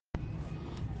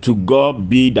To God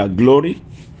be the glory.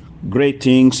 Great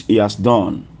things he has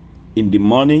done in the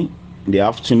morning, in the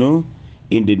afternoon,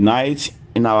 in the night,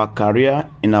 in our career,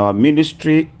 in our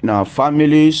ministry, in our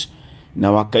families, in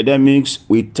our academics.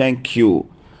 We thank you.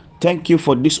 Thank you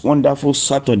for this wonderful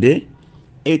Saturday,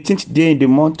 18th day in the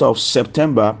month of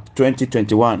September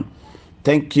 2021.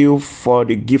 Thank you for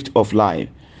the gift of life.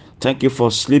 Thank you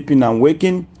for sleeping and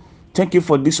waking. Thank you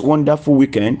for this wonderful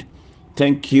weekend.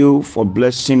 Thank you for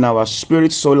blessing our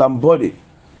spirit, soul, and body.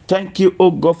 Thank you,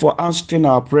 oh God, for answering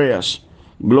our prayers.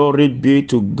 Glory be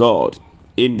to God.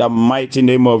 In the mighty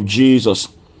name of Jesus.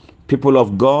 People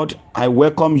of God, I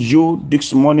welcome you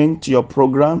this morning to your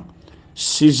program,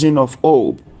 Season of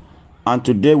Hope. And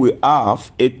today we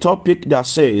have a topic that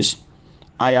says,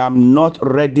 I am not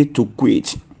ready to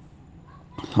quit.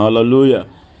 Hallelujah.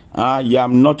 I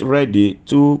am not ready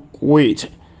to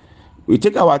quit. We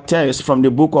take our text from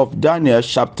the book of Daniel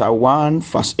chapter 1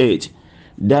 verse 8.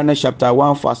 Daniel chapter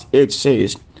 1 verse 8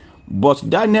 says, But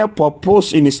Daniel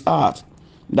purposed in his heart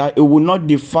that he would not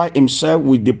defile himself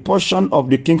with the portion of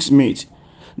the king's meat,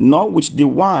 nor with the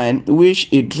wine which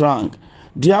he drank.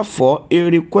 Therefore he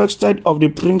requested of the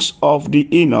prince of the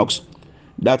eunuchs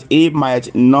that he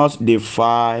might not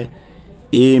defile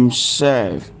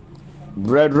himself.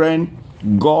 Brethren,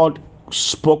 God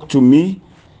spoke to me,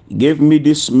 gave me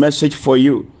this message for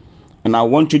you, and I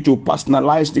want you to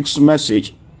personalize this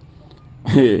message.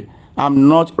 I'm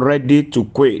not ready to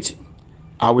quit.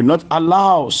 I will not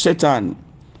allow Satan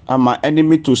and my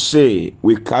enemy to say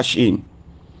we cash in,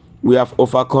 we have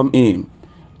overcome him.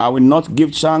 I will not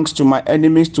give chance to my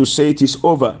enemies to say it is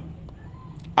over.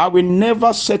 I will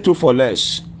never settle for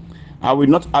less. I will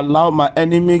not allow my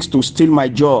enemies to steal my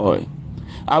joy.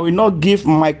 I will not give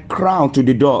my crown to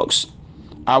the dogs.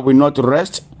 I will not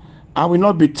rest. I will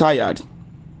not be tired.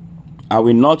 I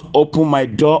will not open my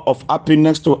door of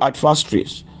happiness to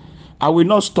adversaries. I will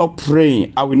not stop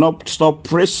praying. I will not stop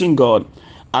praising God.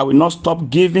 I will not stop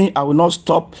giving. I will not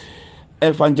stop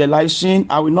evangelizing.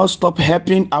 I will not stop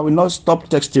helping. I will not stop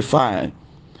testifying.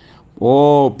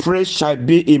 Oh, praise shall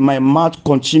be in my mouth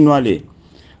continually.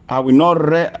 I'm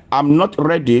not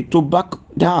ready to back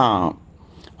down.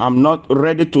 I'm not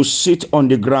ready to sit on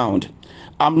the ground.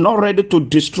 I'm not ready to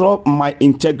destroy my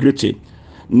integrity.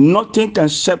 Nothing can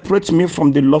separate me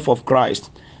from the love of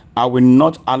Christ. I will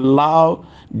not allow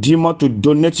demon to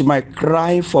donate my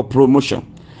cry for promotion.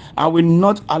 I will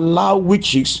not allow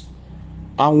witches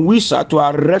and wizards to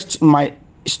arrest my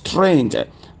strength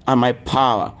and my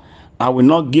power. I will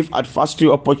not give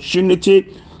adversary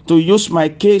opportunity to use my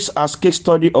case as case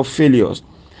study of failures.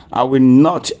 I will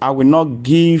not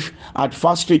give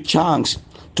adversary chance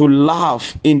to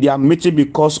laugh in their meeting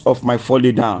because of my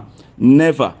falling down.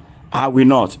 Never. I will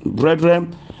not.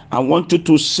 Brethren, I want you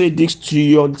to say this to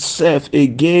yourself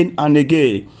again and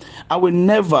again. I will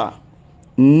never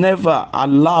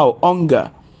allow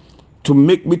hunger to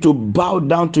make me to bow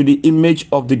down to the image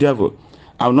of the devil.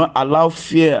 I will not allow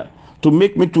fear to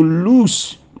make me to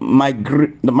lose my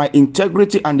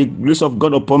integrity and the grace of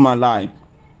God upon my life.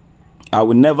 I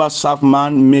will never serve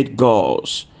man-made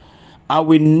gods. I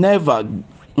will never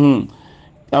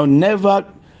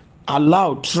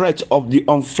allow threat of the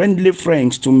unfriendly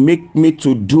friends to make me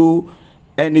to do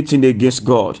anything against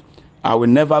God. I will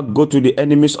never go to the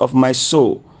enemies of my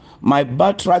soul. My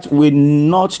birthright will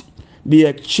not be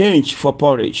exchanged for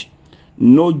porridge.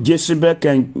 No Jezebel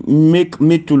can make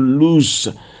me to lose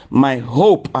my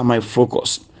hope and my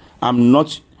focus. I'm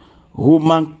not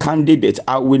human candidate.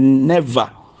 I will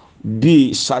never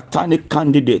be satanic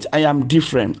candidate. I am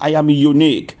different. I am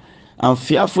unique. I'm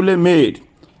fearfully made.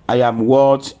 I am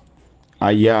what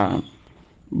I am.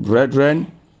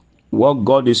 Brethren, what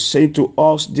God is saying to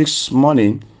us this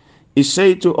morning is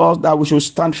saying to us that we should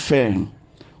stand firm.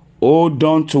 Hold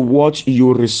on to what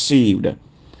you received.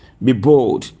 Be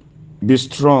bold. Be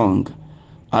strong.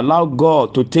 Allow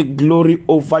God to take glory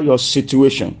over your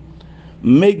situation.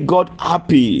 Make God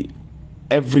happy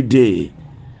every day.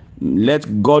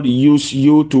 Let God use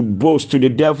you to boast to the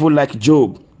devil like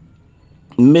Job.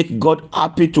 Make God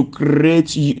happy to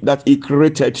create you, that he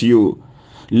created you.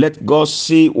 Let God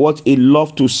see what he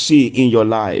loves to see in your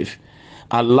life.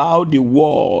 Allow the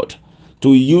world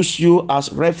to use you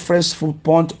as reference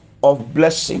point of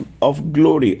blessing, of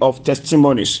glory, of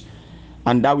testimonies.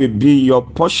 And that will be your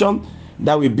portion.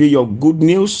 That will be your good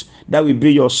news. That will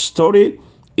be your story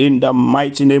in the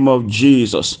mighty name of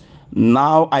Jesus.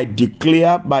 Now I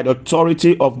declare by the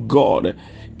authority of God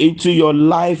into your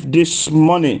life this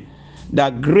morning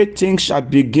that great things shall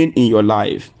begin in your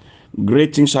life.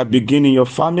 Great things shall begin in your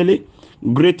family.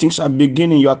 Great things shall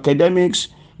begin in your academics.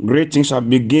 Great things shall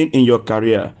begin in your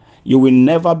career. You will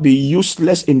never be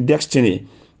useless in destiny.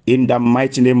 In the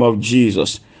mighty name of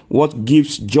Jesus. What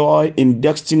gives joy in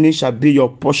destiny shall be your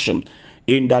portion.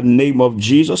 In the name of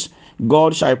Jesus,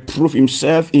 God shall prove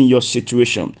himself in your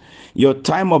situation. Your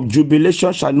time of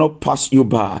jubilation shall not pass you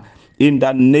by. In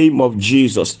the name of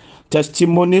Jesus,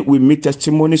 testimony will meet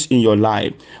testimonies in your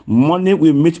life. Money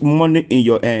will meet money in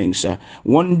your hands.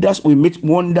 Wonders will meet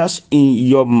wonders in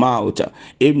your mouth.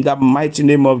 In the mighty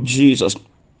name of Jesus,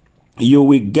 you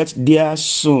will get there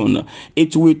soon.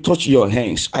 It will touch your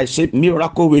hands. I said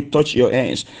miracle will touch your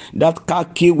hands. That car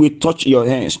key will touch your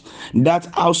hands. That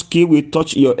house key will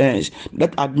touch your hands.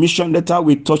 That admission letter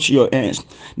will touch your hands.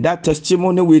 That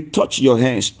testimony will touch your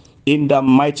hands. In the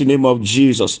mighty name of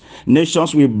Jesus,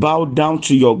 nations will bow down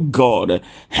to your God.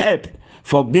 Help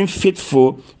for being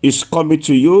faithful is coming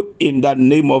to you in the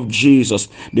name of Jesus.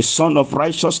 The Son of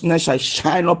Righteousness shall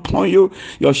shine upon you,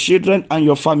 your children, and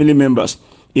your family members.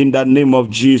 In the name of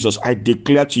Jesus, I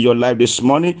declare to your life this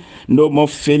morning, no more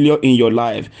failure in your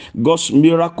life. God's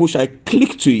miracle shall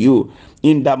click to you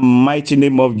in the mighty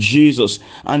name of Jesus.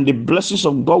 And the blessings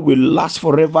of God will last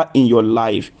forever in your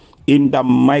life. In the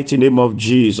mighty name of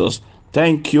Jesus.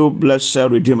 Thank you, blessed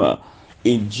Redeemer.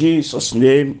 In Jesus'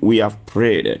 name we have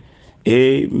prayed.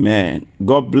 Amen.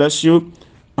 God bless you.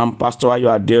 I'm Pastor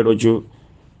Ayo Aderoju.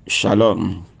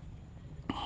 Shalom.